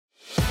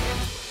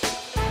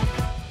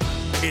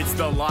It's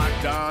the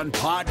Locked On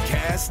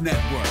Podcast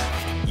Network,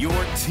 your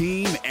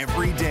team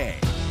every day.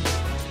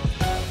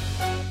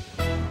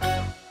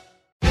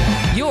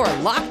 You're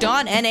Locked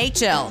On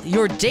NHL,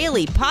 your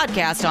daily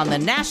podcast on the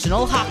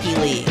National Hockey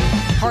League.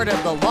 Part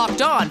of the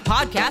Locked On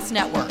Podcast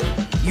Network,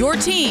 your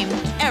team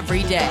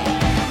every day.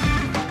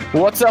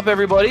 What's up,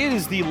 everybody? It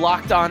is the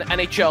Locked On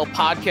NHL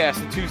podcast,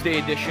 the Tuesday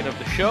edition of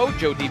the show.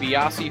 Joe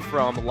DiBiase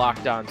from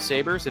Locked On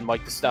Sabres and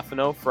Mike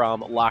DiStefano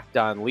from Locked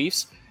On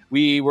Leafs.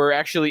 We were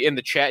actually in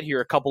the chat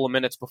here a couple of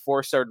minutes before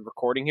I started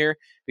recording here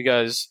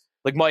because,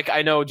 like, Mike,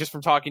 I know just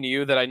from talking to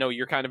you that I know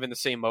you're kind of in the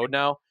same mode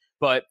now,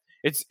 but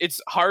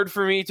it's hard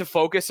for me to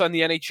focus on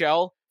the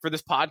NHL for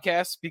this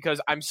podcast because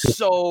I'm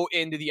so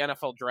into the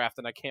NFL draft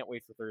and I can't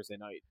wait for Thursday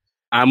night.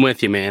 I'm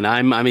with you, man.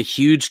 I'm a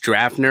huge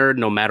draft nerd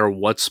no matter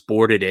what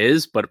sport it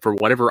is, but for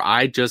whatever,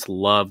 I just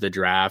love the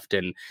draft.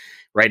 And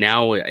right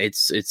now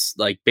it's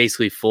like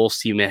basically full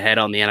steam ahead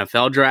on the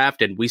NFL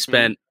draft. And we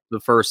spent the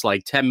first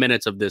 10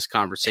 minutes of this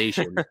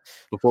conversation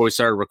before we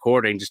started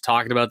recording just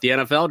talking about the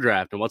NFL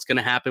draft and what's going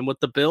to happen with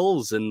the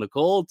Bills and the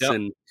Colts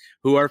and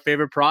who our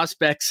favorite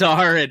prospects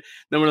are. And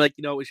then we're like,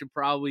 we should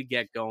probably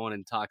get going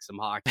and talk some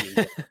hockey and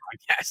get the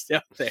podcast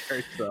out there.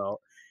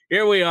 So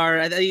here we are.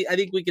 I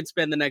think we could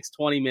spend the next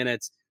 20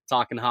 minutes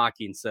talking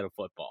hockey instead of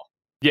football.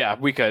 Yeah,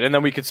 we could. And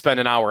then we could spend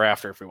an hour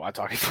after if we want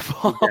to talk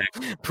football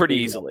pretty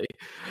easily.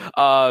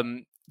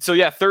 So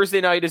yeah,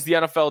 Thursday night is the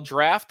NFL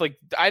draft.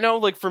 I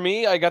know, for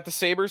me, I got the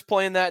Sabres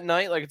playing that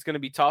night. It's going to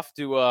be tough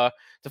to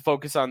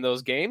focus on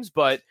those games,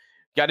 but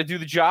got to do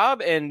the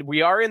job. And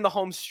we are in the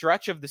home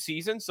stretch of the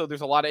season, so there's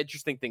a lot of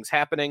interesting things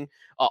happening.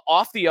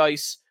 Off the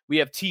ice, we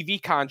have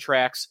TV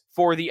contracts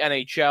for the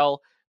NHL,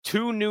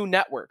 2 new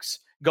networks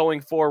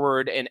going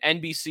forward, and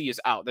NBC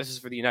is out. This is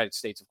for the United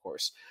States, of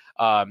course.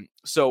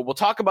 So we'll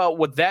talk about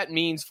what that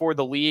means for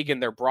the league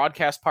and their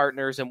broadcast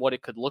partners and what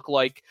it could look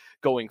like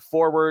going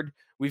forward.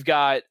 We've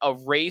got a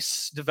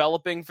race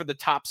developing for the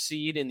top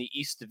seed in the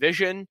East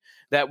Division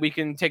that we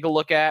can take a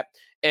look at.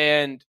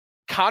 And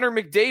Connor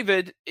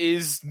McDavid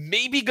is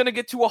maybe going to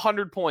get to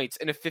 100 points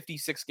in a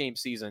 56-game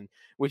season,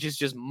 which is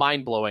just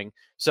mind-blowing.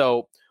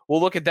 So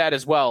we'll look at that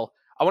as well.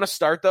 I want to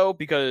start, though,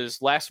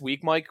 because last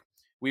week, Mike,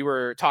 we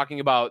were talking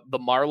about the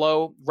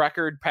Marleau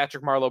record,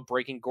 Patrick Marleau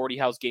breaking Gordie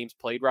Howe's games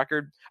played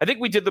record. I think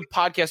we did the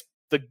podcast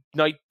the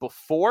night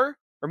before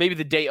or maybe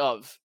the day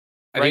of.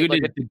 Right? I think we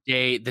did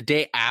the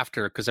day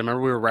after, because I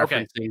remember we were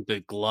referencing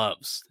the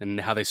gloves and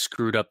how they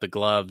screwed up the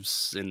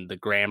gloves and the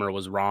grammar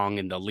was wrong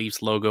and the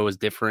Leafs logo was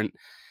different.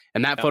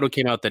 And that photo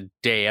came out the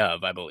day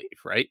of, I believe,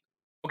 right?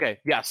 Okay,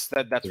 yes,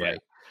 that's right.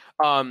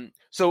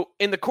 So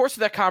in the course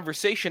of that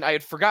conversation, I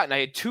had forgotten I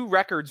had 2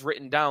 records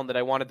written down that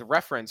I wanted to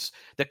reference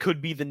that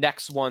could be the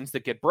next ones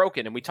that get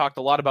broken. And we talked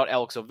a lot about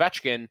Alex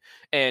Ovechkin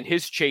and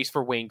his chase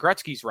for Wayne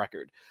Gretzky's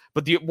record.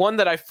 But the one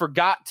that I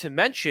forgot to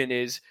mention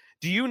is,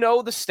 do you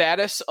know the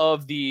status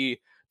of the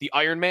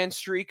Ironman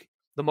streak,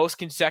 the most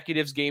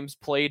consecutive games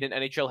played in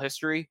NHL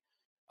history?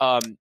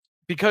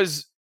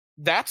 Because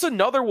that's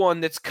another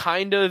one that's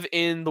kind of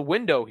in the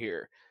window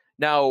here.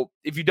 Now,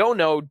 if you don't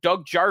know,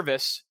 Doug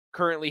Jarvis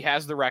currently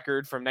has the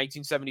record from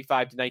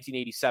 1975 to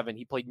 1987.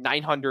 He played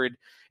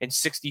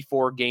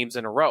 964 games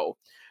in a row.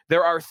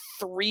 There are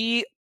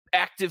 3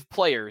 active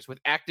players with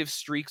active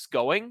streaks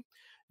going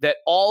that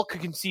all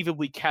could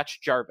conceivably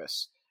catch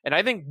Jarvis. And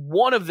I think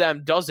one of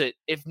them does it,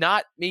 if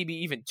not maybe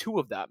even 2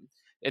 of them.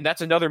 And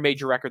that's another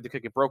major record that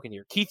could get broken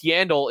here. Keith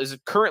Yandle is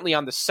currently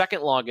on the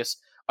second longest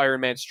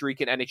Ironman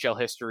streak in NHL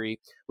history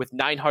with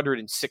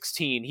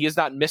 916. He has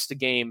not missed a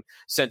game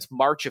since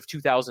March of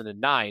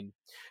 2009.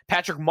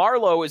 Patrick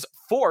Marleau is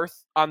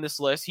 4th on this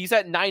list. He's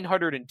at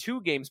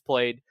 902 games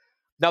played.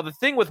 Now, the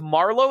thing with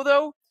Marleau,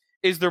 though,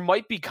 is there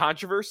might be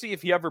controversy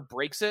if he ever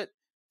breaks it.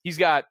 He's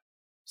got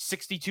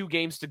 62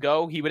 games to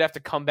go. He would have to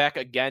come back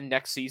again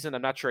next season.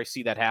 I'm not sure I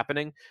see that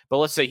happening, but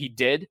let's say he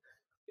did.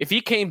 If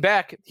he came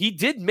back, he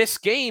did miss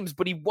games,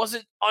 but he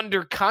wasn't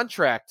under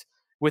contract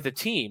with a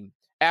team.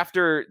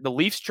 After the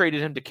Leafs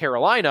traded him to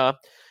Carolina,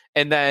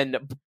 and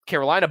then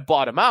Carolina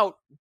bought him out,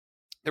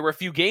 there were a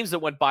few games that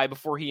went by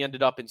before he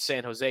ended up in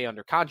San Jose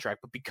under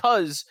contract. But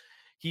because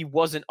he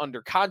wasn't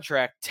under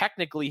contract,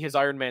 technically his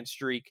Ironman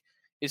streak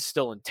is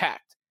still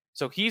intact.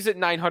 So he's at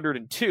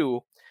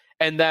 902.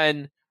 And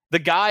then the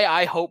guy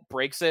I hope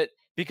breaks it,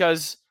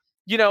 because,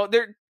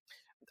 they're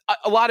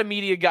a lot of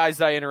media guys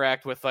that I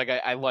interact with,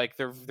 I like,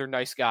 they're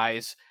nice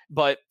guys,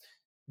 but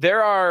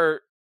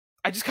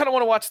I just kind of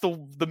want to watch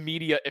the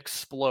media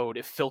explode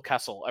if Phil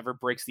Kessel ever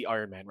breaks the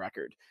Ironman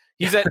record.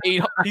 He's at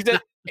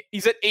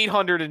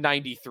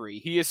 893.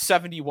 He is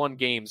 71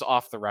 games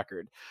off the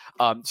record.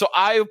 So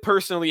I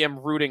personally am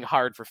rooting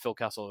hard for Phil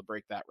Kessel to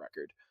break that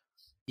record.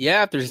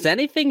 Yeah, if there's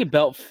anything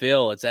about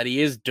Phil, it's that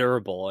he is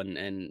durable,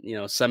 and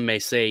some may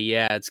say,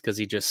 it's because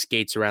he just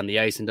skates around the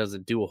ice and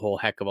doesn't do a whole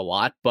heck of a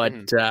lot. But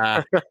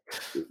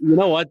you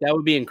know what? That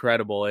would be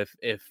incredible if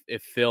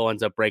Phil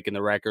ends up breaking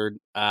the record.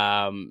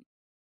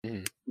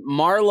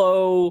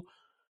 Marleau,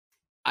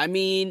 I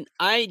mean,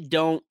 I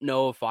don't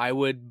know if I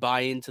would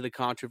buy into the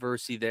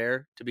controversy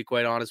there, to be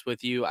quite honest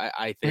with you.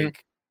 I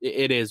think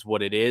it is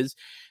what it is.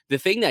 The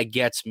thing that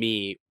gets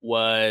me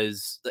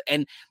was,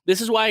 and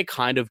this is why I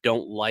kind of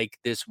don't like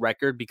this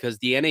record, because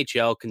the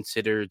NHL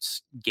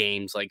considers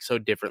games like so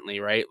differently,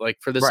 right? Like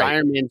for this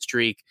Right. Ironman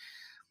streak,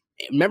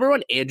 remember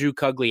when Andrew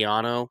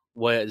Cogliano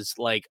was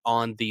like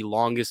on the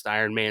longest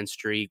Ironman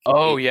streak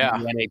Oh, in yeah.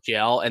 the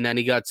NHL, and then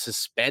he got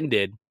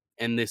suspended,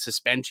 and the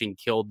suspension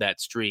killed that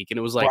streak, and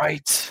it was like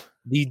Right.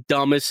 the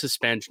dumbest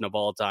suspension of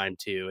all time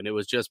too, and it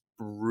was just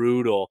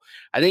brutal.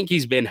 I think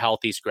he's been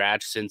healthy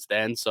scratch since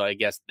then, so I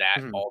guess that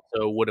Mhm.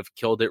 also would have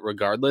killed it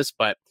regardless.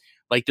 But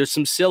like, there's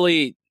some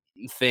silly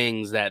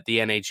things that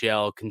the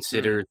NHL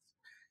considers,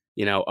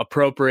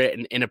 appropriate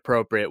and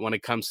inappropriate when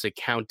it comes to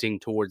counting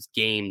towards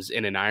games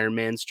in an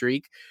Ironman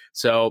streak.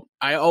 So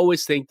I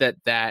always think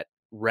that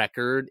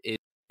record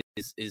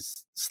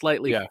is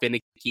slightly Yeah.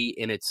 finicky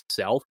in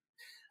itself.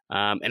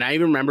 And I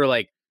even remember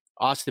like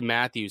Austin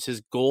Matthews,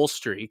 his goal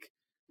streak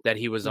that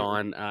he was Mhm.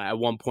 on at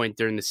one point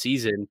during the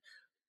season.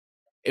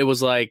 It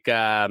was like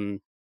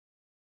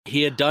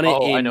he had done it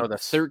Oh, I in know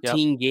this. Yep.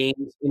 13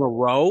 games in a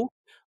row,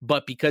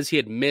 but because he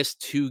had missed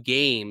 2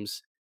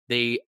 games,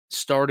 they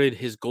started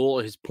his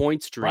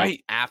point streak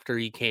Right. after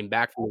he came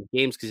back from the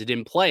games because he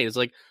didn't play. It's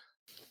like,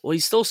 well, he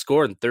still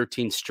scored in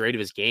 13 straight of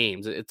his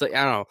games. It's like,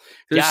 I don't know.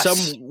 There's some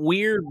Yes.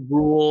 weird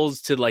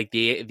rules to like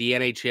the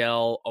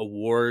NHL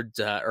awards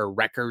or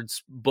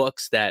records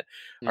books that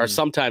are Mm.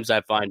 sometimes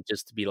I find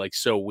just to be like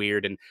so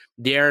weird. And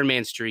the Iron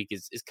Man streak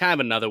is kind of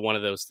another one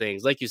of those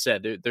things. Like you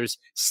said, there's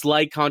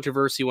slight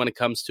controversy when it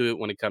comes to it,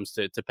 when it comes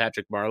to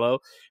Patrick Marleau.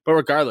 But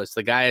regardless,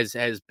 the guy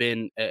has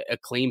been a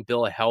clean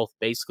bill of health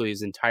basically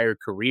his entire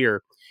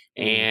career.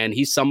 And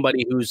he's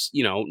somebody who's,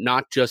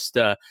 not just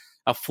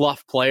a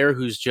fluff player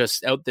who's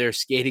just out there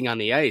skating on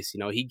the ice.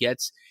 He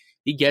gets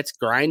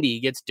grindy, he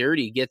gets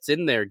dirty, he gets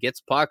in there, gets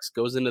pucks,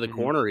 goes into the Mhm.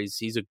 corner.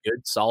 He's a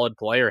good, solid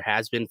player,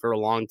 has been for a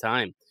long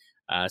time.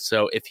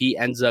 So if he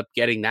ends up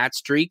getting that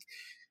streak,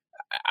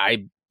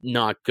 I'm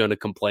not going to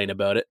complain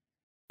about it.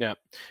 Yeah.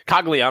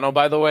 Cogliano,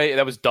 by the way,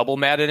 that was double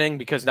maddening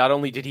because not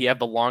only did he have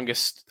the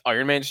longest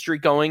Ironman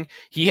streak going,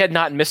 he had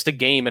not missed a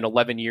game in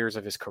 11 years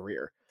of his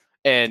career.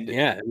 And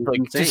Yeah, it was like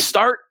insane.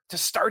 to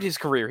start his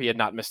career, he had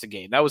not missed a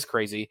game. That was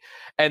crazy.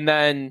 And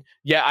then,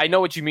 yeah, I know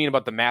what you mean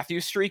about the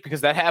Matthews streak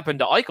because that happened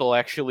to Eichel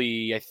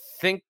actually. I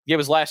think it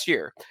was last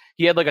year.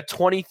 He had like a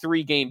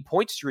 23 game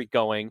point streak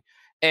going,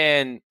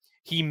 and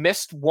he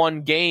missed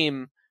one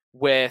game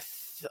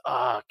with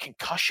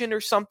concussion or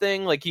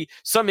something, like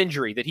some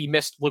injury that he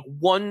missed like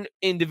one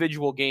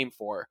individual game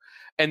for,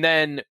 and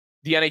then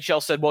the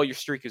NHL said, well, your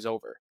streak is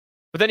over.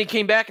 But then he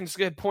came back and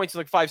had points in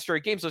like 5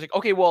 straight games. So I was like,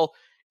 okay, well,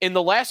 in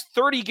the last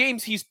 30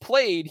 games he's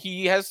played,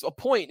 he has a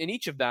point in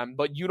each of them,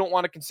 but you don't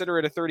want to consider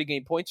it a 30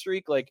 game point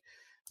streak. Like,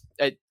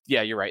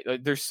 yeah, you're right.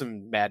 There's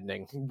some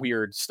maddening,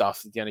 weird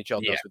stuff that the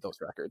NHL does with those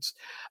records.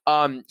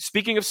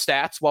 Speaking of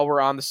stats, while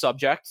we're on the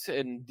subject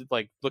and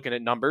like looking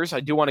at numbers, I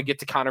do want to get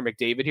to Connor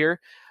McDavid here.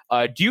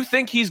 Do you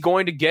think he's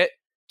going to get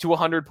to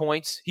 100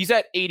 points? He's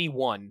at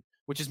 81,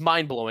 which is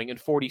mind-blowing in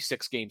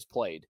 46 games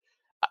played.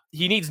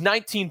 He needs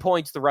 19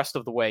 points the rest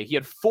of the way. He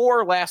had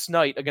 4 last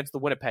night against the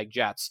Winnipeg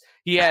Jets.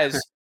 He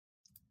has,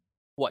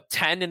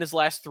 10 in his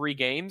last 3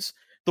 games?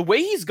 The way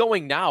he's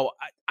going now,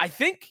 I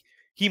think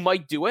he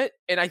might do it,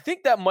 and I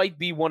think that might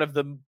be one of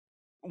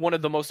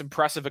the most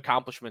impressive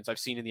accomplishments I've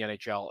seen in the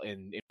NHL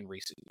in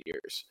recent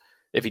years,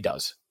 if he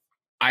does.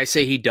 I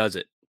say he does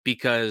it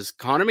because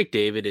Connor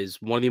McDavid is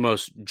one of the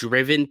most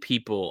driven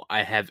people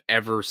I have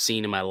ever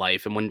seen in my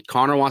life. And when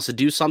Connor wants to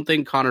do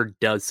something, Connor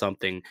does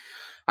something.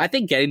 I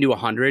think getting to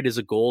 100 is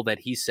a goal that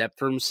he set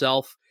for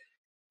himself.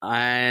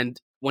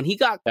 And when he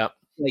got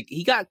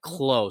he got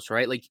close,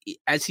 right? Like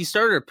as he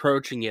started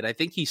approaching it, I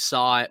think he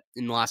saw it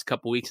in the last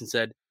couple of weeks and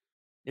said,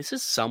 this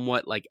is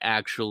somewhat like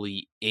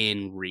actually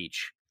in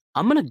reach.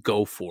 I'm going to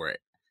go for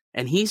it.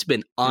 And he's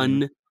been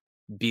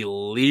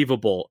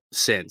unbelievable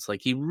since.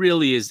 Like he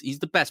really is. He's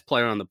the best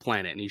player on the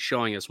planet. And he's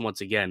showing us once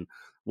again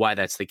why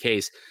that's the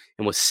case.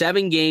 And with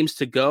 7 games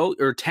to go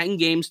or 10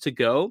 games to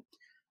go,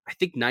 I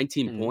think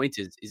 19 points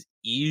is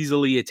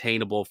easily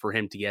attainable for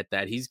him to get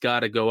that. He's got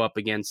to go up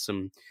against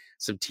some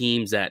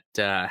teams that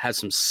has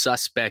some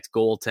suspect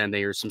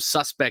goaltending or some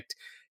suspect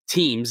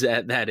teams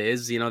that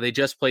is. They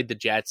just played the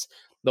Jets.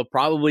 They'll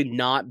probably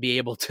not be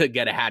able to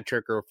get a hat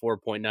trick or a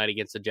 4-point night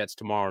against the Jets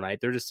tomorrow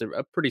night. They're just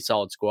a pretty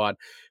solid squad.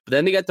 But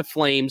then they got the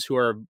Flames, who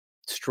are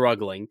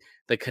struggling.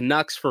 The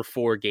Canucks for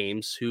 4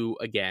 games, who,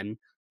 again,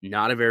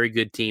 not a very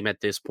good team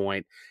at this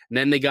point. And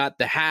then they got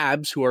the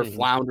Habs, who are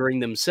floundering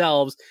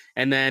themselves.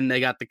 And then they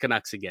got the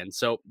Canucks again.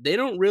 So they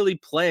don't really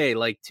play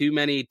like too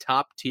many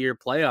top-tier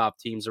playoff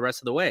teams the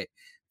rest of the way.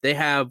 They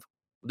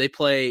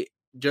play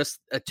just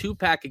a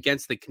 2-pack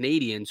against the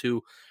Canadians,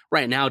 who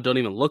right now don't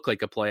even look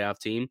like a playoff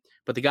team,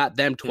 but they got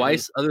them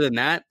twice. Other than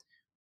that,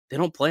 they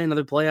don't play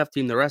another playoff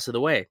team the rest of the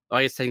way.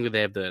 I guess technically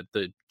they have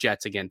the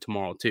Jets again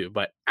tomorrow too,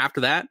 but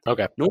after that,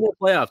 no more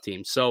playoff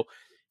teams. So,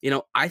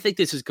 I think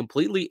this is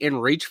completely in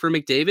reach for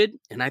McDavid,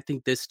 and I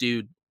think this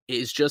dude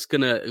is just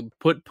gonna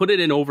put it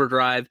in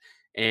overdrive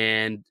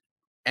and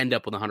end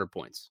up with 100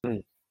 points.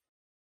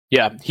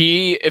 Yeah,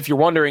 if you're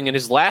wondering, in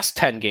his last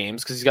 10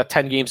 games, because he's got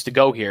 10 games to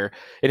go here,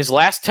 in his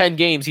last 10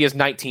 games, he has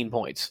 19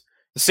 points.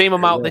 The same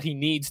amount that he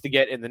needs to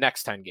get in the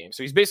next 10 games.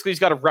 So he's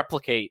got to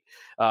replicate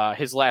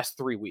his last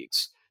 3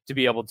 weeks to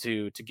be able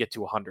to get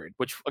to 100,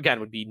 which, again,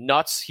 would be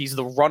nuts. He's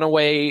the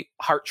runaway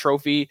Hart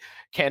Trophy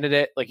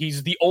candidate. Like,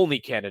 he's the only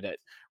candidate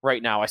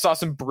right now. I saw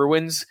some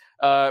Bruins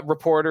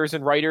reporters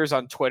and writers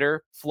on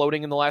Twitter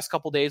floating in the last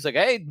couple days, like,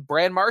 hey,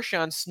 Brad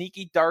Marchand,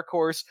 sneaky dark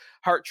horse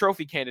Hart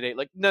Trophy candidate.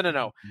 Like,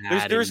 no.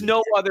 There's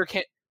no other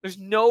there's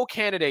no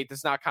candidate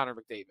that's not Connor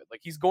McDavid.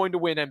 Like, he's going to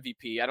win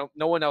MVP.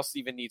 No one else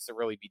even needs to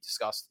really be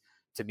discussed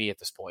to me at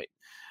this point.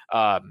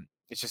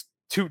 It's just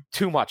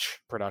too much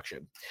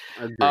production.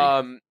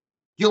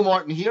 Gil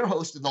Martin here,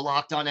 host of the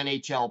Locked On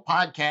NHL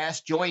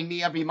podcast. Join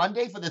me every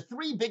Monday for the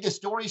 3 biggest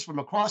stories from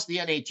across the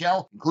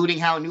NHL, including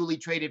how newly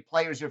traded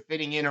players are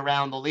fitting in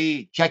around the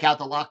league. Check out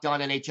the Locked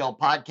On NHL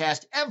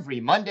podcast every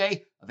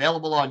Monday,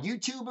 available on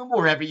YouTube and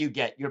wherever you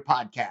get your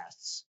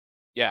podcasts.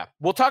 Yeah,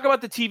 we'll talk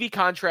about the TV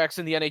contracts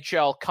in the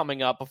NHL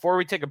coming up. Before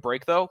we take a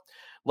break, though,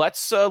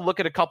 let's look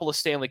at a couple of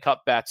Stanley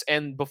Cup bets.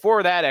 And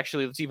before that,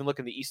 actually, let's even look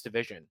in the East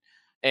Division.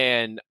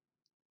 And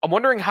I'm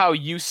wondering how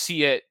you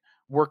see it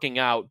working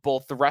out,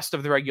 both the rest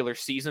of the regular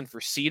season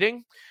for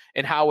seeding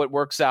and how it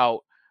works out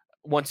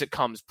once it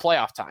comes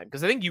playoff time.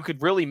 Because I think you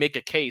could really make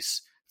a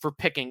case for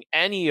picking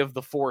any of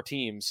the 4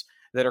 teams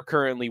that are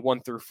currently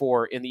 1 through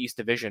 4 in the East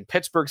Division.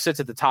 Pittsburgh sits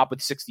at the top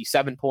with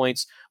 67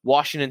 points.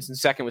 Washington's in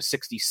second with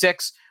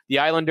 66. The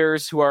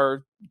Islanders, who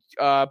are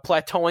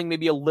plateauing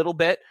maybe a little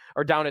bit,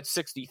 are down at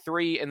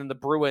 63. And then the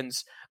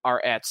Bruins are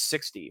at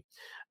 60.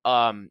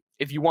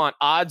 If you want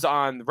odds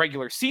on the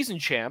regular season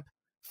champ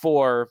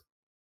for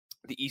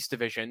the East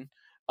Division,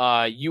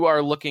 you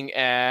are looking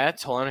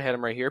at, hold on, I had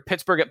them right here,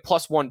 Pittsburgh at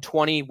plus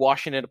 120,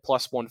 Washington at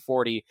plus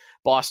 140,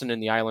 Boston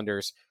and the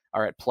Islanders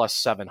are at plus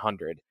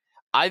 700.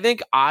 I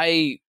think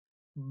I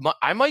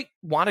might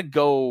want to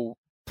go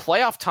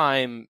playoff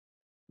time.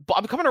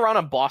 I'm coming around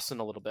on Boston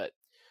a little bit.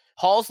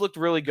 Hall's looked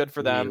really good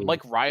for them.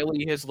 Mike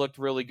Riley has looked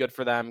really good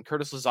for them.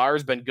 Curtis Lazar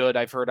has been good,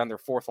 I've heard, on their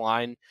 4th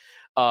line.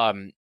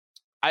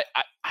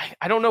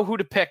 I don't know who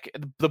to pick.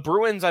 The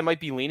Bruins I might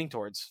be leaning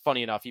towards,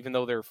 funny enough, even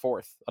though they're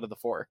 4th out of the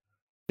 4.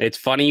 It's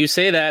funny you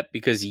say that,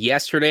 because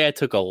yesterday I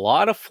took a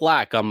lot of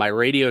flack on my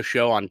radio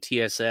show on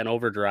TSN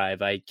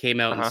Overdrive. I came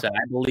out and said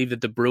I believe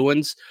that the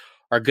Bruins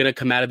are going to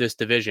come out of this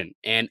division.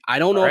 And I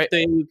don't know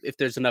if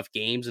there's enough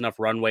games, enough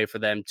runway for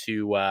them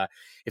to,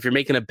 if you're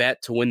making a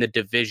bet to win the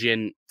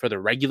division for the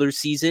regular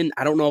season,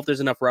 I don't know if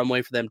there's enough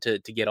runway for them to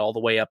get all the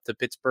way up to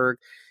Pittsburgh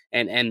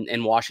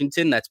and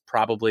Washington. That's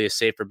probably a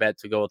safer bet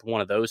to go with one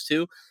of those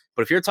two.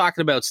 But if you're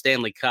talking about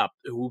Stanley Cup,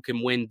 who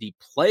can win the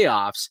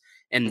playoffs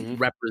and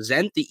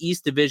represent the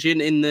East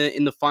Division in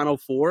the Final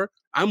Four,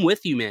 I'm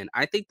with you, man.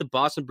 I think the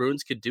Boston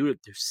Bruins could do it.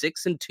 They're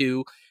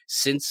 6-2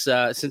 since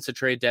the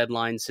trade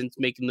deadline, since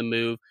making the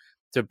move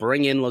to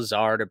bring in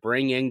Lazar, to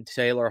bring in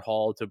Taylor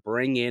Hall, to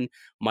bring in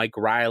Mike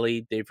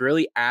Riley. They've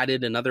really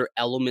added another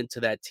element to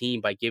that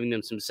team by giving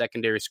them some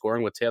secondary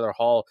scoring with Taylor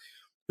Hall,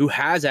 who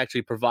has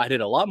actually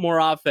provided a lot more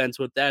offense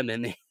with them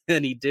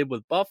than he did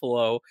with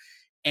Buffalo.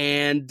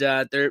 And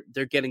they're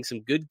getting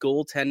some good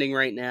goaltending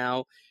right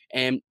now.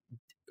 And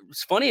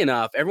it's funny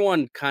enough,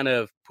 everyone kind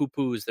of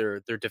poo-poos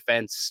their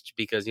defense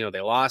because, they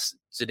lost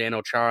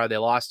Zdeno Chara, they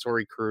lost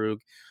Torrey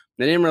Krug.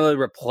 They didn't really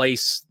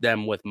replace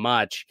them with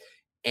much.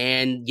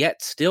 And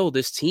yet still,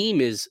 this team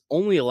is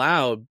only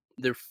allowed,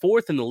 they're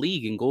 4th in the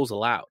league in goals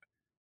allowed.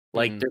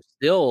 Like, they're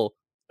still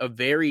a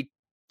very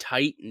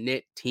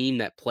tight-knit team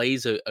that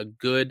plays a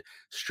good,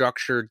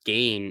 structured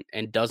game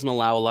and doesn't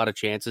allow a lot of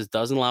chances,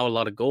 doesn't allow a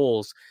lot of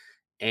goals.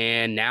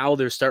 And now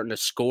they're starting to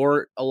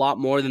score a lot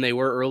more than they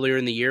were earlier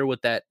in the year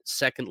with that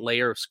second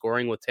layer of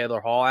scoring with Taylor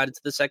Hall added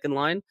to the second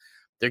line.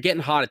 They're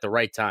getting hot at the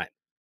right time.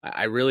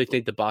 I really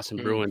think the Boston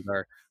Bruins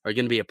are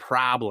going to be a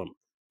problem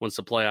once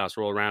the playoffs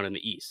roll around in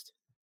the East.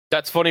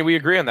 That's funny we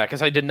agree on that,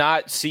 because I did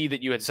not see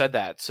that you had said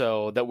that.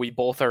 So that we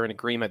both are in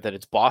agreement that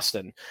it's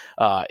Boston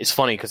is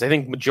funny, because I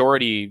think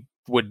majority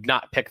would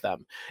not pick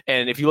them.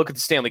 And if you look at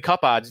the Stanley Cup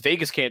odds,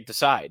 Vegas can't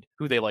decide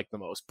who they like the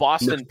most.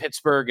 Boston,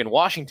 Pittsburgh, and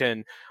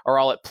Washington are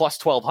all at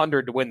plus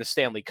 1,200 to win the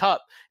Stanley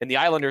Cup, and the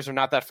Islanders are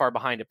not that far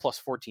behind at plus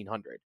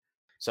 1,400.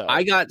 So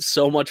I got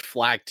so much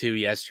flack too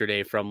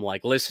yesterday from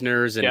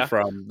listeners and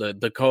from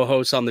the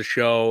co-hosts on the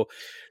show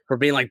for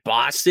being like,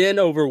 Boston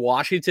over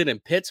Washington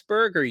and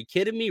Pittsburgh. Are you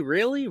kidding me?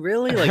 Really?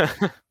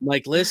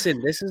 Like,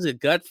 listen, this is a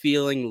gut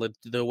feeling.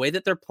 The way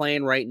that they're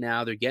playing right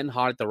now, they're getting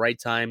hot at the right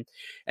time.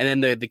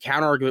 And then the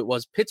counter argument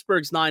was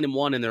Pittsburgh's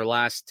 9-1 in their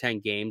last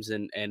 10 games.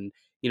 And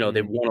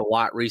they've won a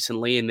lot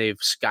recently and they've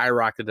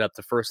skyrocketed up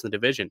to 1st in the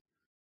division.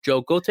 Joe,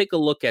 go take a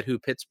look at who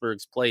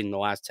Pittsburgh's played in the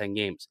last 10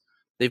 games.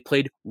 They've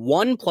played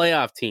one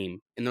playoff team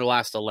in their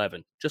last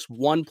 11, just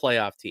one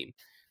playoff team.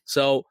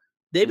 So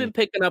they've been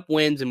picking up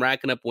wins and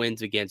racking up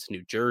wins against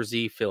New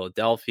Jersey,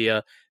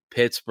 Philadelphia,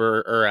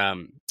 Pittsburgh,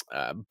 or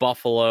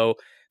Buffalo,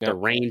 the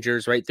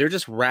Rangers, right? They're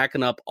just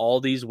racking up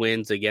all these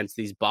wins against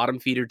these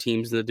bottom feeder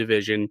teams in the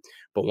division.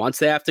 But once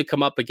they have to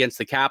come up against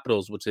the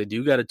Capitals, which they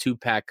do got a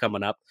 2-pack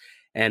coming up,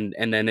 And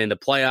then in the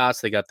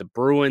playoffs, they got the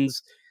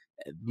Bruins,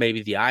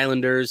 maybe the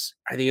Islanders.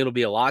 I think it'll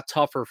be a lot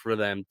tougher for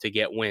them to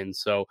get wins.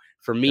 So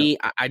for me,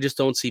 I just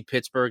don't see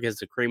Pittsburgh as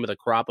the cream of the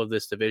crop of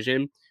this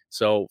division.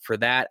 So for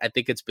that, I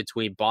think it's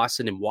between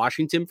Boston and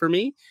Washington for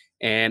me.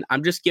 And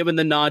I'm just giving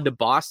the nod to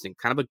Boston,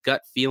 kind of a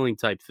gut feeling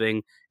type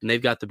thing. And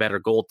they've got the better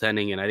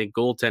goaltending. And I think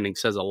goaltending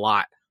says a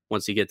lot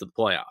once you get to the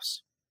playoffs.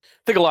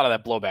 I think a lot of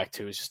that blowback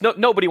too is just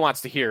nobody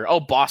wants to hear, oh,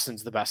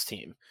 Boston's the best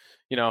team.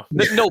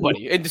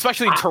 Nobody, and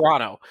especially in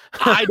Toronto.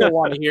 I don't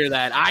want to hear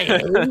that. I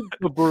hate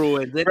the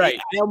Bruins. Right.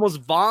 I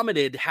almost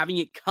vomited having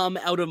it come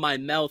out of my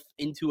mouth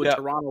into a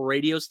Toronto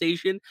radio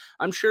station.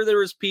 I'm sure there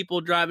was people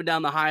driving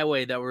down the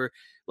highway that were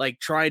like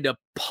trying to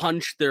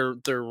punch their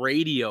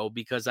radio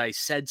because I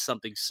said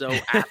something so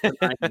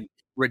asinine and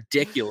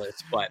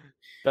ridiculous. But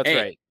that's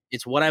right.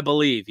 It's what I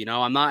believe.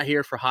 I'm not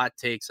here for hot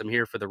takes. I'm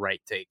here for the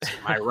right takes.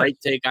 And my right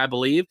take, I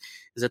believe,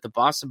 is that the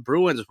Boston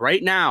Bruins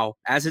right now,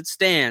 as it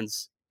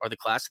stands, are the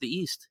class of the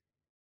East.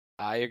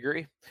 I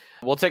agree.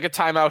 We'll take a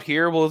timeout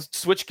here. We'll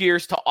switch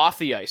gears to off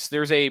the ice.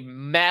 There's a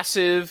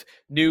massive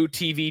new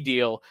TV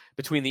deal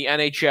between the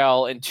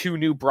NHL and two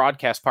new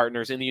broadcast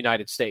partners in the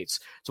United States.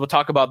 So we'll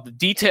talk about the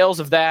details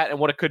of that and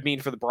what it could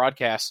mean for the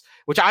broadcast,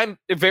 which I'm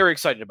very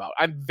excited about.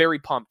 I'm very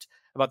pumped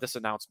about this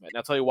announcement. And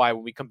I'll tell you why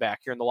when we come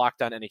back here in the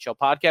Locked On NHL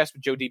podcast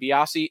with Joe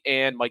DiBiase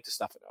and Mike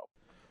DiStefano.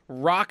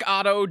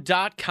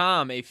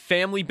 RockAuto.com, a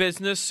family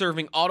business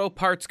serving auto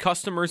parts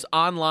customers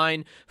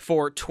online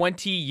for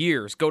 20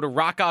 years. Go to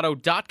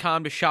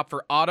RockAuto.com to shop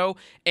for auto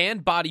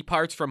and body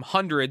parts from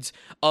hundreds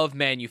of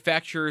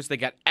manufacturers. They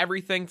got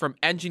everything from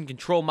engine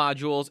control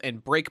modules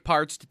and brake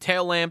parts to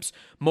tail lamps,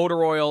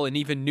 motor oil, and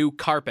even new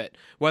carpet.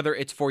 Whether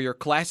it's for your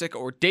classic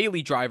or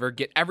daily driver,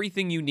 get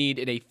everything you need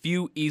in a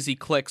few easy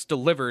clicks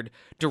delivered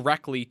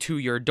directly to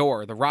your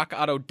door. The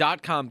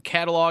RockAuto.com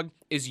catalog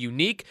is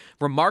unique,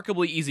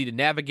 remarkably easy to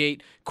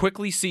navigate.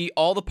 Quickly see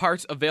all the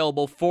parts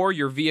available for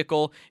your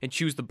vehicle and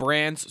choose the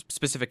brands,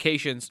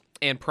 specifications,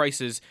 and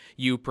prices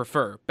you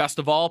prefer. Best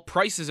of all,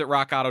 prices at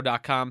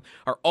rockauto.com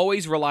are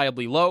always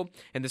reliably low,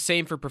 and the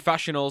same for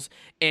professionals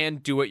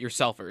and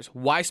do-it-yourselfers.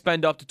 Why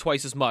spend up to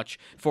twice as much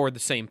for the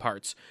same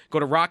parts? Go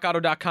to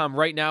rockauto.com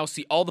right now,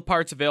 see all the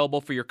parts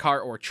available for your car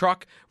or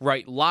truck,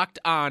 write Locked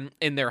On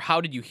in their How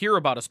Did You Hear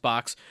About Us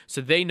box so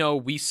they know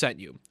we sent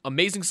you.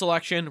 Amazing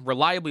selection,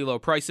 reliably low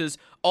prices,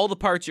 all the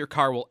parts your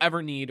car will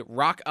ever need,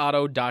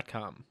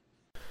 rockauto.com.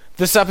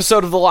 This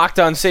episode of the Locked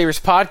On Sabres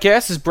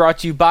podcast is brought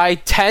to you by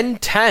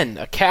 1010,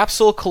 a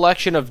capsule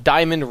collection of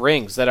diamond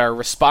rings that are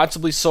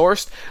responsibly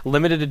sourced,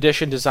 limited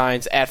edition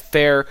designs at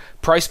fair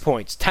price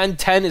points.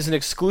 1010 is an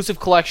exclusive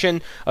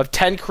collection of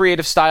 10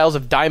 creative styles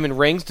of diamond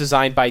rings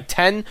designed by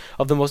 10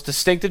 of the most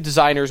distinctive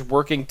designers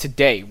working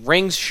today.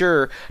 Rings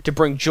sure to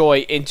bring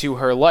joy into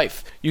her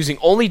life. Using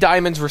only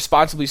diamonds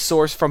responsibly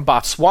sourced from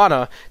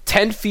Botswana,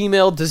 10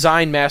 female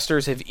design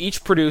masters have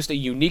each produced a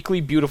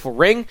uniquely beautiful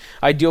ring,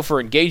 ideal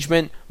for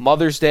engagement,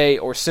 Mother's Day,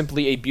 or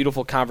simply a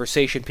beautiful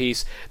conversation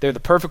piece. They're the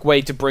perfect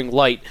way to bring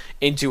light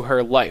into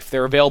her life.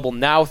 They're available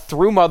now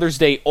through Mother's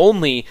Day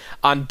only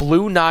on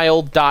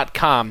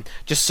BlueNile.com.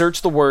 Just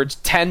search the words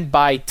 10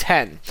 by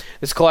 10.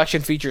 This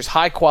collection features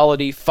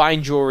high-quality,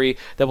 fine jewelry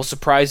that will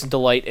surprise and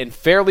delight and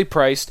fairly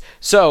priced,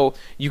 so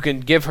you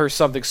can give her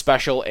something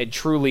special and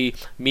truly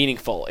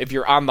meaningful. If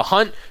you're on the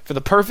hunt for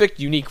the perfect,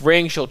 unique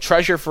ring she'll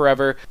treasure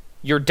forever,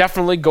 you're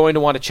definitely going to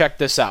want to check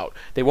this out.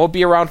 They won't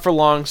be around for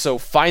long, so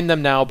find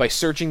them now by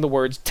searching the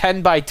words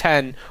 10 by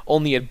 10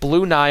 only at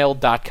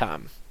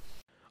BlueNile.com.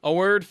 A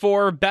word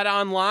for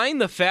BetOnline,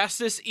 the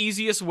fastest,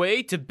 easiest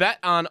way to bet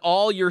on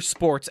all your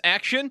sports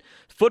action.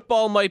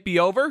 Football might be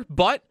over,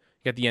 but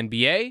you got the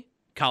NBA,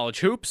 college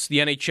hoops, the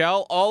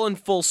NHL, all in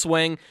full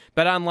swing.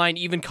 BetOnline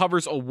even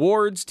covers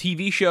awards,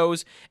 TV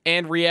shows,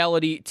 and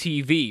reality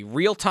TV.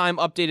 Real-time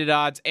updated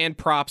odds and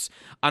props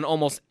on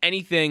almost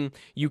anything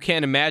you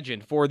can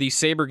imagine. For these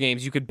Sabre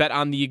games, you could bet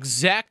on the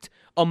exact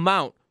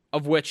amount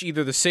of which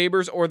either the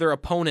Sabres or their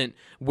opponent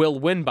will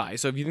win by.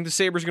 So if you think the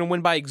Sabres are going to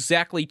win by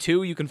exactly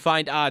 2, you can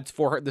find odds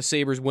for the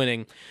Sabres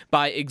winning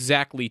by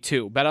exactly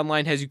 2.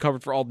 BetOnline has you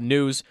covered for all the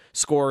news,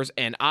 scores,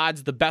 and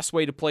odds, the best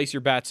way to place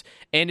your bets,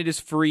 and it is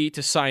free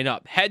to sign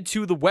up. Head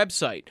to the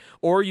website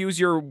or use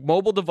your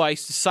mobile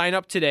device to sign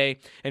up today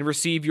and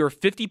receive your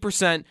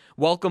 50%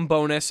 welcome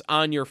bonus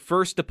on your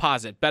first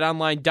deposit.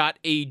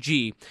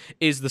 BetOnline.ag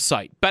is the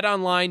site.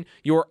 BetOnline,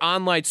 your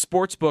online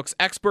sportsbooks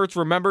experts.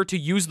 Remember to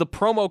use the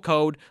promo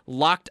code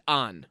Locked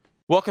On.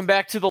 Welcome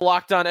back to the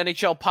Locked On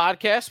NHL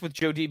podcast with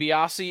Joe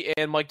DiBiase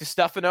and Mike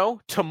DiStefano.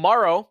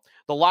 Tomorrow,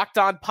 the Locked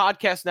On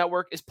Podcast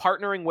Network is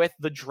partnering with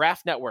the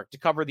Draft Network to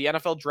cover the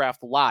NFL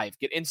Draft live.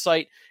 Get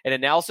insight and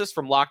analysis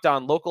from Locked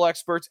On local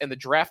experts and the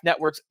Draft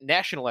Network's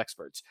national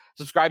experts.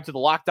 Subscribe to the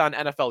Locked On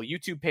NFL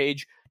YouTube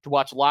page to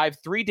watch live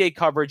 3-day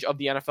coverage of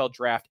the NFL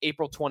Draft,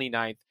 April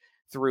 29th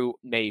through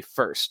May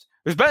 1st.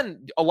 There's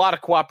been a lot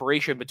of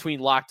cooperation between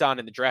Locked On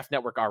and the Draft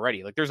Network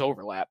already. Like, there's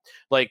overlap.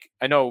 Like,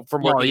 I know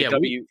from working at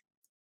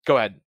Go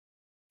ahead.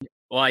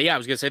 Well, yeah, I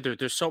was gonna say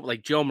there's so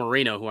like Joe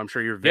Marino, who I'm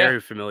sure you're very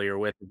familiar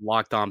with,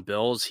 Locked On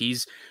Bills.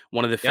 He's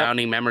one of the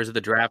founding members of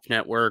the Draft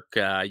Network.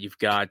 You've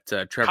got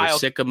Trevor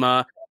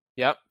Sikkema,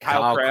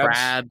 Kyle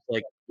Krabs.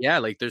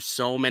 Like there's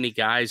so many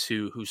guys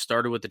who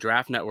started with the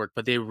Draft Network,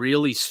 but they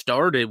really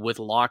started with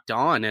Locked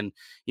On, and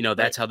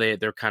that's how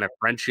their kind of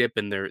friendship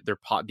and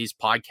these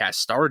podcasts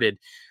started,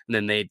 and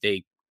then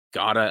they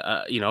got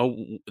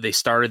they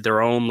started their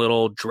own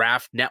little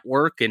draft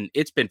network, and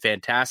it's been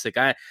fantastic.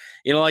 Like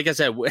I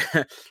said,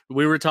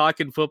 we were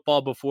talking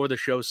football before the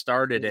show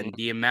started, and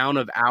the amount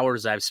of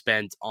hours I've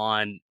spent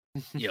on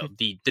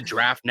the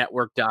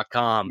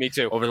draftnetwork.com Me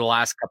too. over the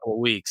last couple of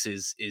weeks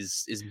is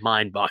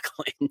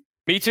mind-boggling.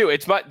 Me too.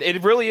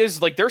 It really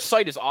is, like, their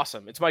site is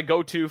awesome. It's my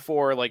go-to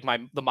for like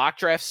the mock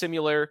draft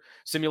simulator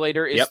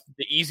is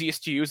the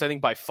easiest to use, I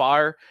think, by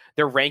far.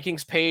 Their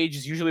rankings page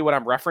is usually what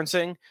I'm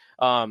referencing.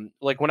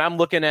 Like when I'm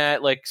looking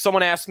at, like,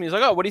 someone asks me,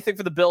 like, oh, what do you think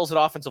for the Bills at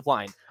offensive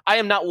line? I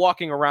am not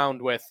walking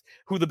around with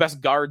who the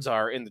best guards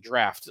are in the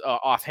draft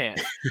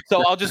offhand.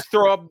 So I'll just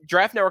throw up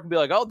Draft Network and be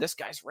like, oh, this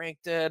guy's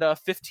ranked at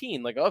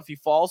 15. Like, oh, if he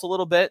falls a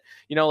little bit,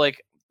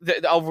 like,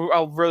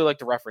 I'll really like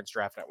to reference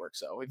Draft Network.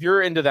 So if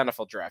you're into the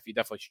NFL draft, you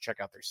definitely should check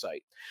out their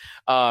site.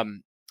 All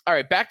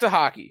right, back to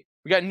hockey.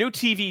 We got new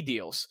TV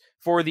deals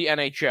for the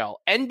NHL.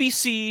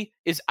 NBC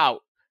is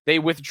out. They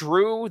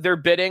withdrew their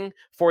bidding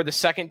for the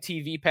second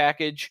TV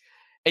package.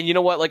 And you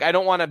know what? Like, I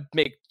don't want to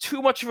make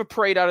too much of a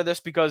parade out of this,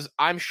 because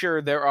I'm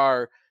sure there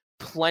are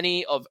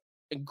plenty of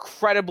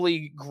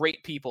incredibly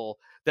great people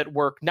that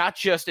work not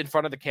just in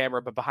front of the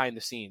camera, but behind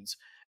the scenes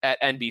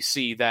at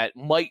NBC that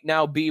might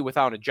now be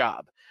without a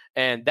job.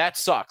 And that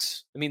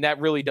sucks. I mean, that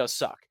really does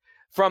suck.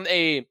 From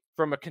a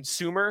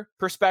consumer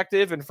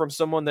perspective, and from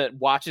someone that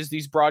watches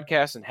these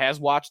broadcasts and has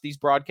watched these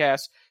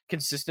broadcasts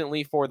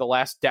consistently for the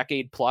last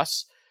decade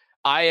plus,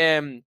 I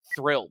am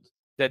thrilled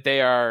that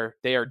they are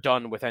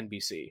done with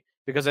NBC,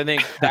 because I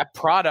think that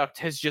product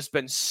has just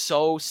been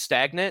so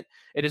stagnant.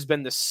 It has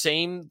been the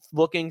same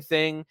looking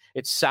thing.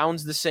 It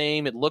sounds the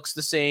same. It looks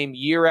the same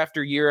year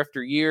after year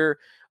after year.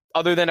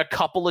 Other than a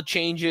couple of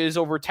changes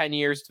over 10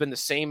 years, it's been the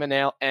same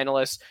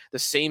analyst, the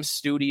same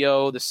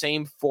studio, the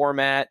same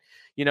format.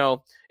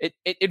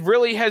 It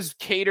really has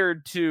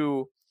catered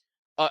to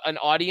an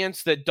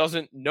audience that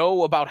doesn't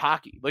know about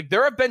hockey. Like,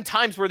 there have been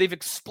times where they've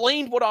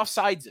explained what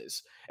offsides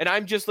is, and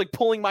I'm just like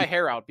pulling my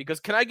hair out, because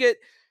can I get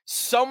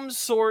some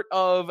sort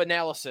of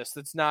analysis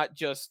that's not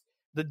just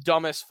the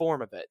dumbest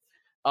form of it?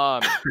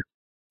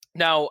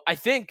 Now, I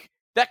think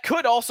that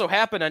could also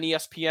happen on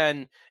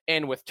ESPN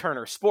and with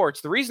Turner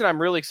Sports. The reason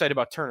I'm really excited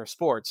about Turner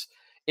Sports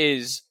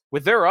is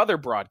with their other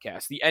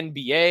broadcasts, the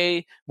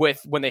NBA,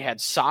 when they had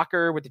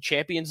soccer with the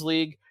Champions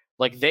League,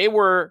 like, they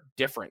were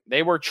different.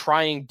 They were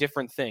trying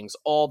different things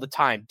all the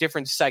time,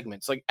 different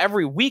segments. Like,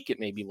 every week it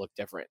maybe looked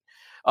different.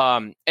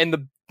 And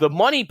the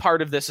money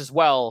part of this as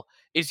well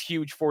is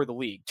huge for the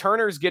league.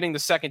 Turner's getting the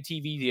second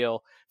TV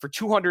deal for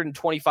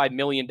 $225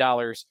 million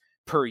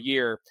per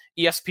year.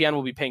 ESPN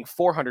will be paying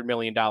 $400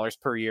 million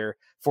per year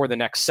for the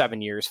next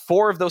 7 years.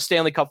 4 of those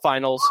Stanley Cup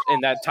finals in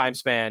that time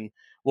span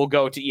will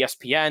go to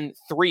ESPN.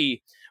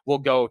 3 will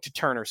go to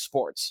Turner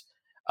Sports.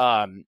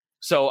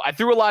 So I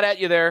threw a lot at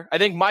you there. I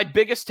think my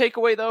biggest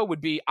takeaway, though,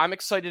 would be I'm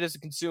excited as a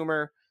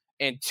consumer.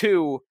 And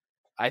 2,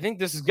 I think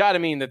this has got to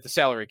mean that the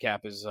salary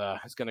cap is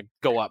going to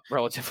go up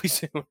relatively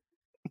soon.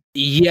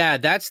 Yeah,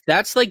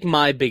 that's like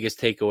my biggest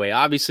takeaway.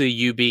 Obviously,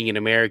 you being an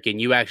American,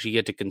 you actually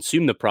get to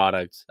consume the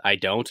product. I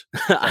don't.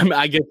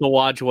 I get to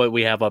watch what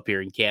we have up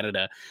here in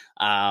Canada.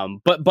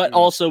 But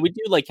also we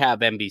do like have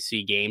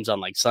NBC games on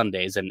like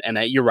Sundays, and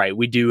you're right,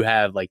 we do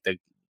have like the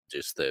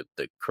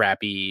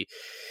crappy.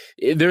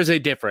 There's a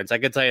difference. I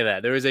can tell you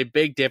that there is a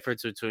big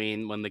difference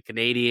between when the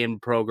Canadian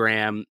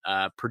program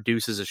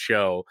produces a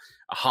show,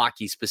 a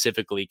hockey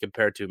specifically,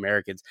 compared to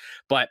Americans.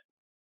 But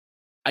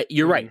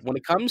you're right. When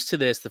it comes to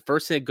this, the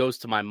first thing that goes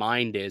to my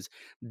mind is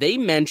they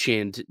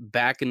mentioned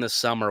back in the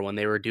summer when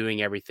they were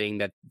doing everything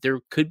that there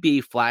could be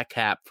a flat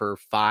cap for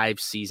 5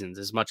 seasons,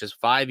 as much as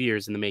 5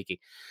 years in the making.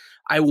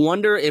 I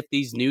wonder if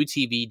these new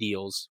TV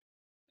deals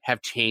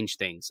have changed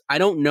things. I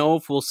don't know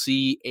if we'll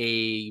see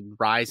a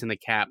rise in the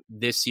cap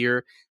this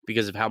year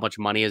because of how much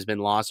money has been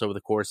lost over the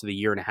course of the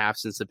year and a half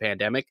since the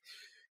pandemic,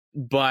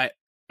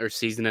 or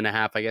season and a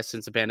half, I guess,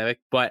 since the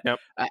pandemic. But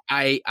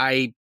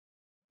I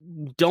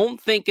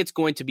don't think it's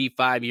going to be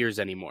 5 years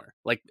anymore.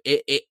 Like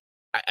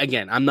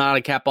again, I'm not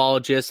a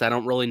capologist. I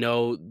don't really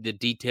know the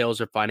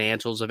details or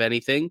financials of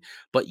anything,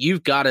 but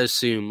you've got to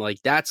assume like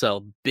that's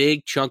a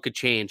big chunk of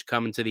change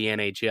coming to the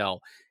NHL,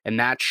 and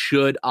that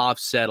should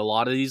offset a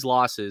lot of these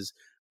losses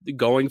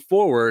going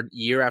forward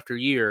year after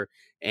year,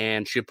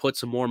 and should put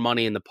some more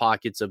money in the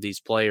pockets of these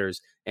players.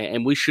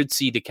 And we should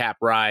see the cap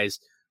rise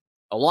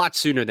a lot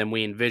sooner than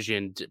we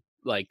envisioned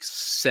like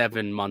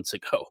 7 months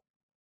ago.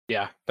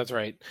 Yeah, that's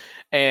right.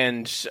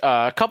 And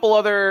a couple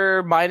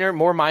other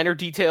more minor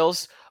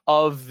details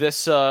of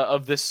this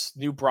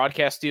new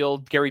broadcast deal.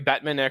 Gary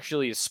Bettman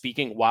actually is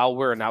speaking while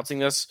we're announcing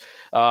this.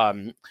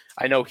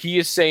 I know he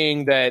is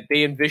saying that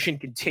they envision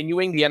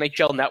continuing the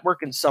NHL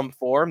network in some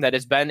form. That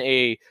has been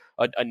a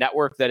a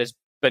network that has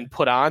been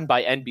put on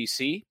by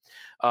NBC.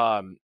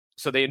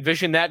 So they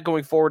envision that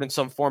going forward in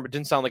some form. It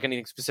didn't sound like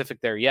anything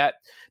specific there yet.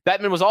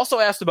 Bettman was also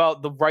asked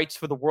about the rights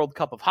for the World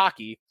Cup of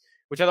Hockey,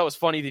 which I thought was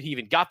funny that he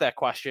even got that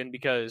question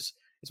because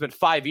it's been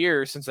 5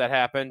 years since that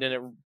happened, and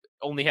it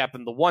only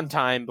happened the one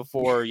time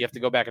before you have to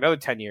go back another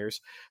 10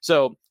 years.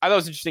 So I thought it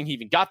was interesting he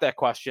even got that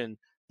question,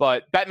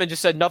 but Bettman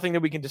just said nothing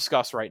that we can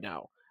discuss right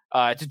now.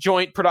 It's a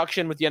joint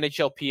production with the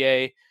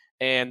NHLPA,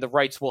 and the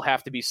rights will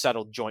have to be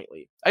settled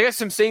jointly. I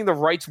guess him saying the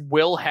rights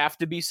will have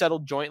to be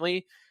settled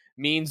jointly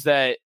means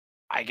that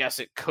I guess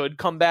it could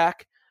come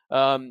back,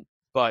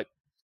 but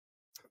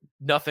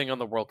nothing on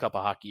the World Cup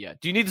of Hockey yet.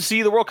 Do you need to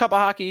see the World Cup of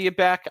Hockey get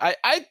back?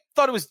 I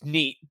thought it was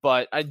neat,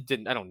 but I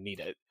don't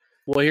need it.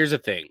 Well, here's the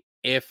thing.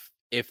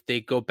 If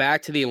they go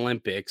back to the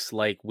Olympics,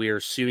 like we're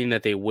assuming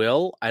that they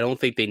will, I don't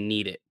think they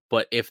need it.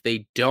 But if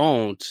they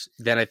don't,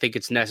 then I think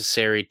it's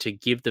necessary to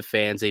give the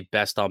fans a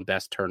best on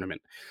best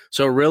tournament.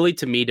 So it really,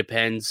 to me,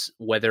 depends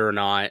whether or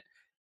not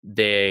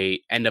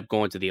they end up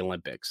going to the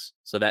Olympics.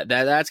 So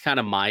that's kind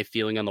of my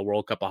feeling on the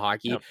World Cup of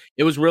Hockey. Yep.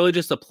 It was really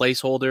just a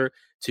placeholder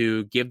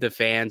to give the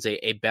fans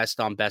a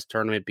best on best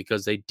tournament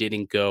because they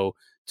didn't go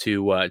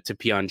to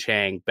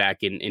Pyeongchang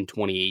back in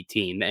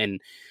 2018, and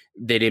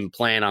they didn't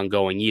plan on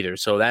going either.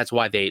 So that's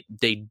why they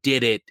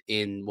did it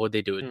in, what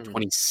they do in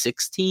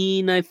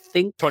 2016, I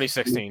think.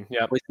 2016,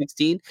 yeah.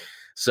 2016.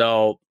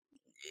 So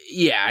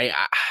yeah,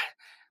 I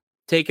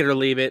take it or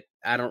leave it.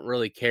 I don't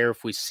really care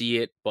if we see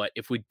it, but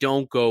if we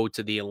don't go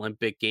to the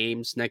Olympic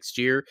Games next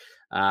year,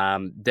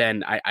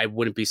 then I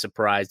wouldn't be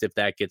surprised if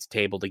that gets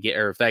tabled again,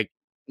 or if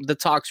the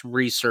talks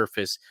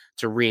resurface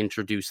to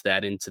reintroduce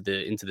that into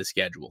the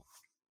schedule.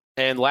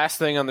 And last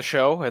thing on the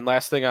show, and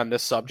last thing on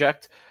this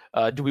subject,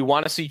 do we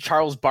want to see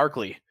Charles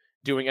Barkley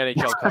doing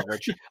NHL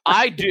coverage?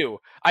 I do.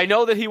 I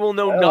know that he will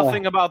know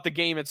nothing about the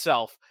game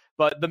itself,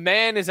 but the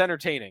man is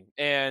entertaining.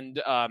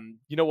 And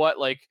you know what?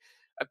 Like,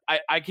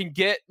 I can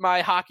get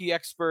my hockey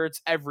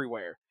experts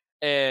everywhere.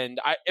 And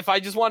if I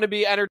just want to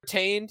be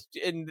entertained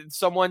and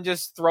someone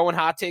just throwing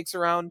hot takes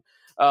around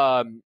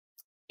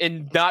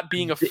and not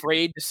being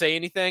afraid to say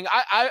anything,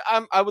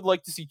 I would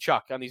like to see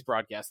Chuck on these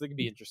broadcasts. That could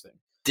be interesting.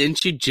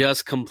 Didn't you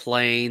just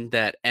complain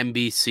that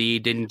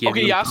NBC didn't give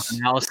you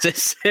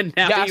analysis, and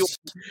now you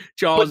want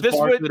Charles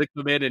Barkley to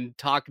come in and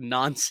talk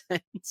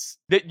nonsense?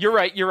 You're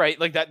right.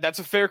 Like that's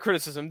a fair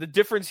criticism. The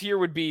difference here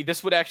would be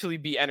this would actually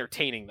be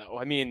entertaining, though.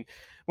 I mean,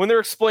 when they're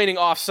explaining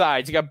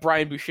offsides, you got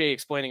Brian Boucher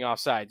explaining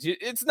offsides.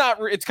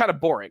 It's kind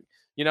of boring,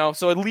 you know.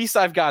 So at least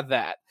I've got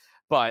that.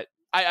 But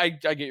I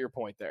get your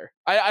point there.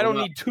 I don't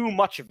need too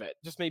much of it.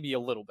 Just maybe a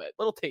little bit,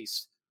 little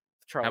taste.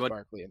 Charles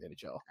Barkley in the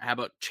NHL. How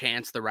about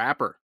Chance the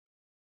Rapper?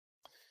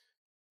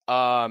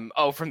 From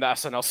the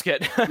SNL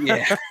skit.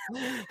 Yeah.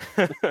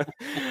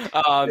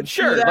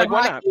 Sure. Like,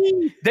 why not?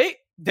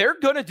 They're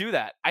gonna do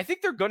that. I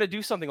think they're gonna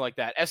do something like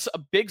that. As a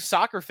big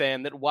soccer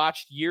fan that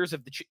watched years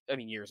of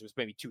years, it was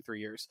maybe 2-3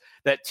 years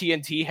that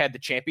TNT had the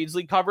Champions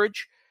League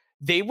coverage.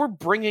 They were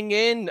bringing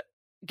in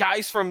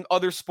guys from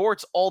other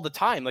sports all the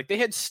time. Like they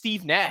had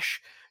Steve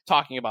Nash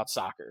talking about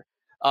soccer.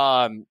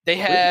 They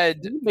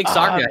had big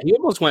soccer guy. He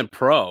almost went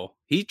pro.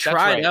 He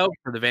tried out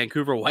for the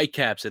Vancouver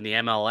Whitecaps in the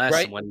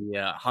MLS when he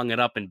hung it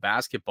up in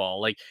basketball.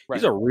 Like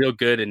he's a real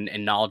good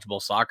and knowledgeable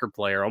soccer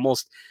player,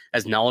 almost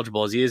as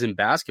knowledgeable as he is in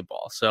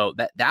basketball. So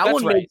that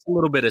one makes a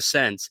little bit of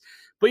sense.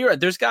 But you're right.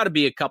 There's got to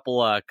be a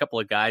couple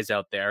of guys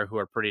out there who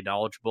are pretty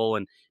knowledgeable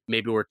and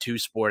maybe were two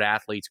sport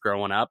athletes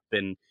growing up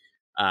and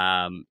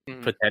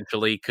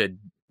potentially could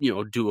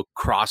do a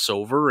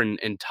crossover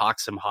and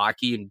talk some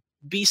hockey and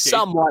be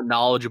somewhat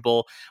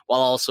knowledgeable while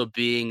also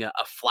being a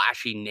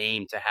flashy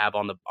name to have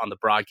on the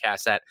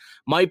broadcast that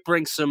might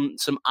bring some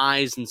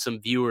eyes and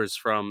some viewers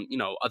from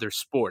other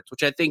sports,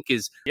 which I think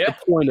is the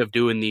point of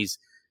doing these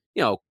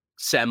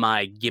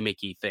semi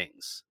gimmicky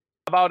things.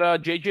 How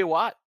about JJ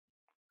Watt?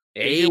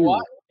 JJ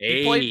Watt.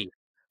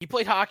 He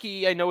played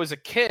hockey, I know, as a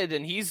kid,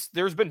 and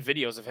there's been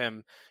videos of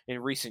him in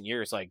recent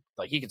years, like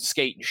he can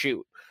skate and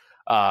shoot.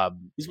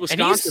 He's a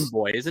Wisconsin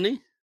boy, isn't he?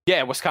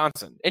 Yeah,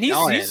 Wisconsin, and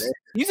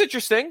he's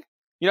interesting.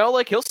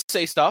 Like he'll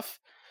say stuff.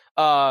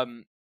 I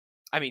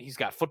mean, he's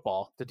got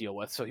football to deal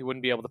with, so he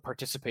wouldn't be able to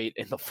participate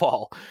in the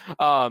fall.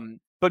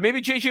 But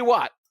maybe JJ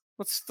Watt.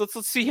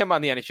 Let's see him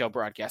on the NHL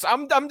broadcast.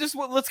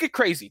 Let's get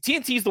crazy.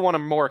 TNT's the one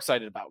I'm more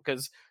excited about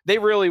because they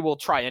really will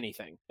try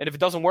anything, and if it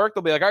doesn't work,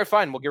 they'll be like, all right,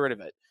 fine, we'll get rid of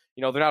it.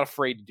 They're not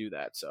afraid to do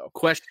that. So,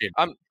 question.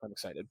 I'm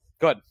excited.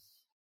 Go ahead.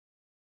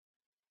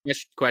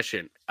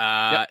 Question.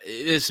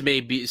 This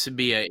may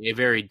be a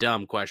very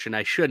dumb question.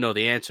 I should know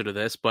the answer to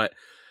this, but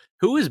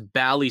who is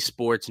Bally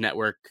Sports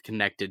Network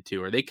connected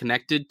to? Are they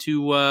connected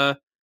to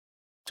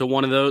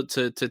one of those,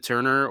 to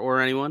Turner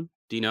or anyone?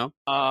 Do you know?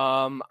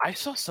 I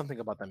saw something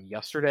about them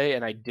yesterday,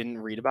 and I didn't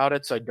read about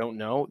it, so I don't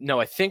know. No,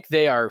 I think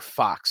they are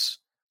Fox.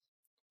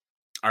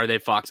 Are they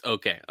Fox?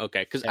 Okay.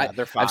 Because Yeah,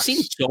 they're I've Fox.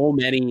 seen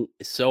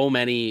so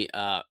many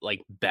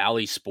like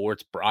Bally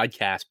Sports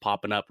broadcasts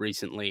popping up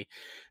recently,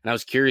 and I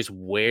was curious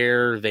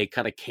where they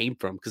kind of came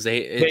from because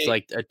it's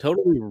like a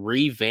totally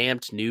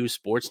revamped new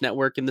sports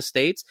network in the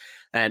States,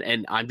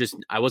 and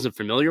I wasn't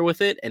familiar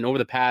with it, and over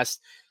the past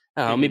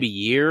maybe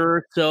year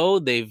or so,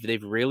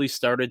 they've really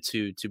started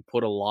to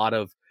put a lot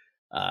of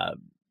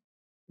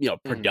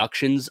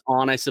productions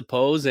on, I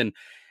suppose, and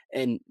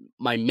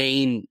my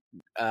main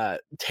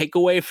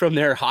takeaway from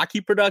their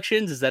hockey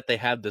productions is that they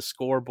have the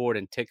scoreboard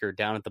and ticker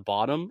down at the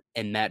bottom,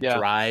 and that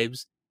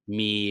drives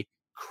me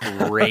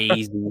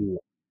crazy.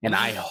 And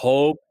I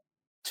hope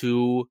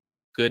to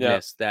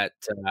goodness that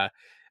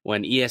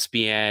when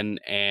ESPN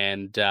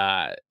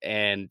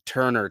and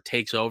Turner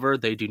takes over,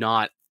 they do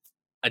not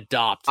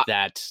adopt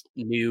that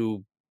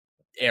new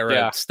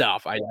era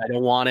stuff. I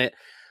don't want it.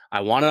 I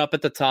want it up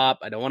at the top.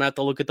 I don't want to have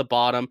to look at the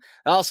bottom.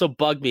 It also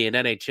bugged me in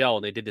NHL,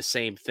 and they did the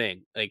same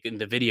thing, like in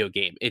the video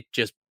game. It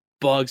just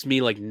bugs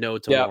me like no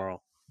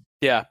tomorrow.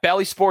 Yeah.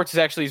 Bally Sports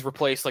has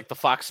replaced like the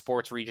Fox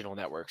Sports regional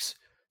networks.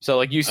 So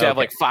like you used to have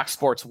like Fox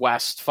Sports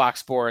West,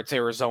 Fox Sports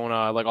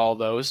Arizona, like all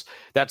those.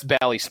 That's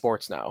Bally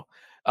Sports now.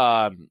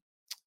 And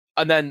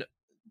then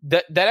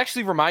that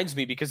actually reminds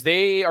me, because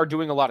they are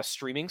doing a lot of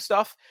streaming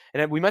stuff,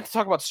 and we meant to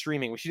talk about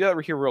streaming. We should do that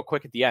over here real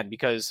quick at the end,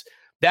 because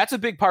that's a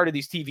big part of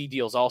these TV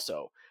deals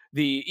also.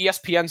 The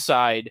ESPN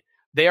side,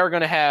 they are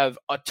going to have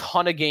a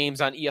ton of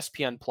games on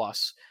ESPN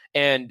Plus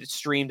and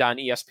streamed on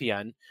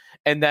ESPN.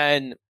 And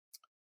then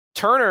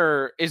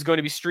Turner is going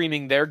to be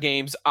streaming their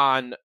games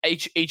on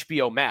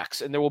HBO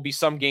Max, and there will be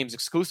some games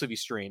exclusively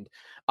streamed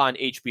on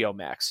HBO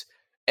Max.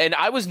 And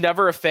I was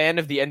never a fan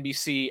of the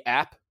NBC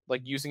app,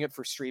 like using it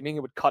for streaming. It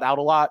would cut out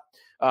a lot.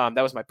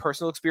 That was my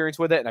personal experience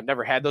with it, and I've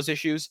never had those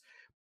issues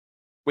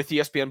with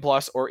ESPN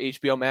Plus or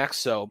HBO Max.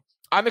 So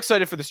I'm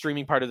excited for the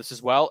streaming part of this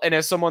as well. And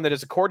as someone that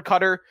is a cord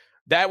cutter,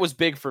 that was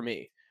big for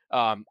me.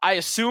 I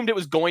assumed it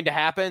was going to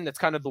happen. That's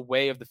kind of the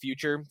way of the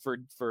future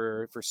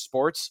for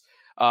sports.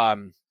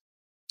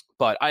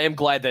 But I am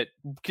glad that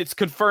it's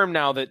confirmed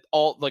now that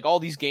all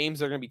these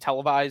games are going to be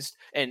televised,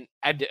 and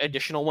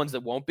additional ones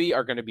that won't be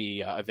are going to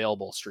be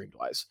available streamed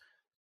wise.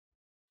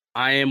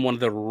 I am one of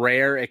the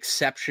rare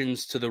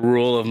exceptions to the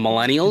rule of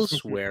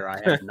millennials where I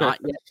have not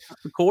yet cut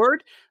the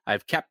cord.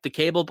 I've kept the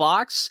cable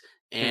box,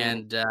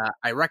 and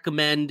I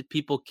recommend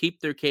people keep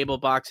their cable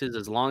boxes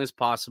as long as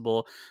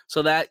possible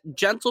so that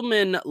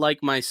gentlemen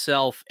like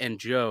myself and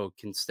Joe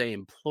can stay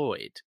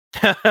employed.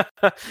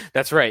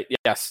 That's right.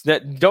 Yes.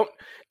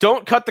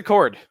 Don't cut the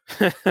cord.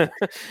 That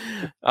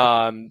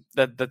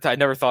I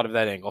never thought of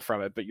that angle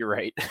from it, but you're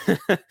right.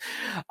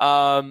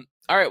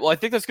 All right. Well, I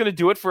think that's going to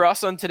do it for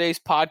us on today's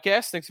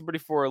podcast. Thanks everybody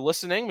for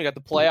listening. We got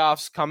the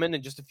playoffs coming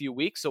in just a few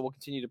weeks, so we'll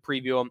continue to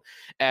preview them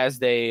as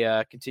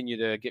they continue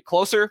to get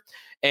closer.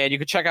 And you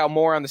can check out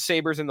more on the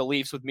Sabres and the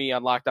Leafs with me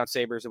on Locked On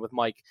Sabres and with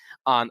Mike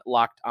on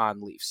Locked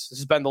On Leafs. This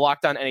has been the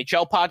Locked On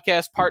NHL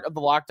podcast, part of the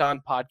Locked On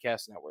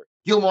Podcast Network.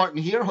 Gil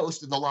Martin here,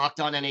 host of the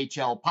Locked On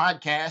NHL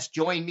podcast.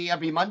 Join me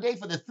every Monday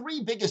for the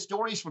three biggest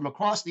stories from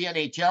across the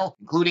NHL,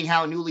 including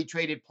how newly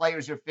traded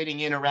players are fitting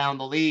in around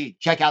the league.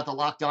 Check out the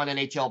Locked On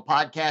NHL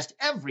podcast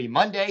every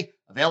Monday,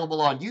 available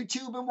on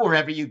YouTube and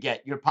wherever you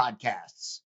get your podcasts.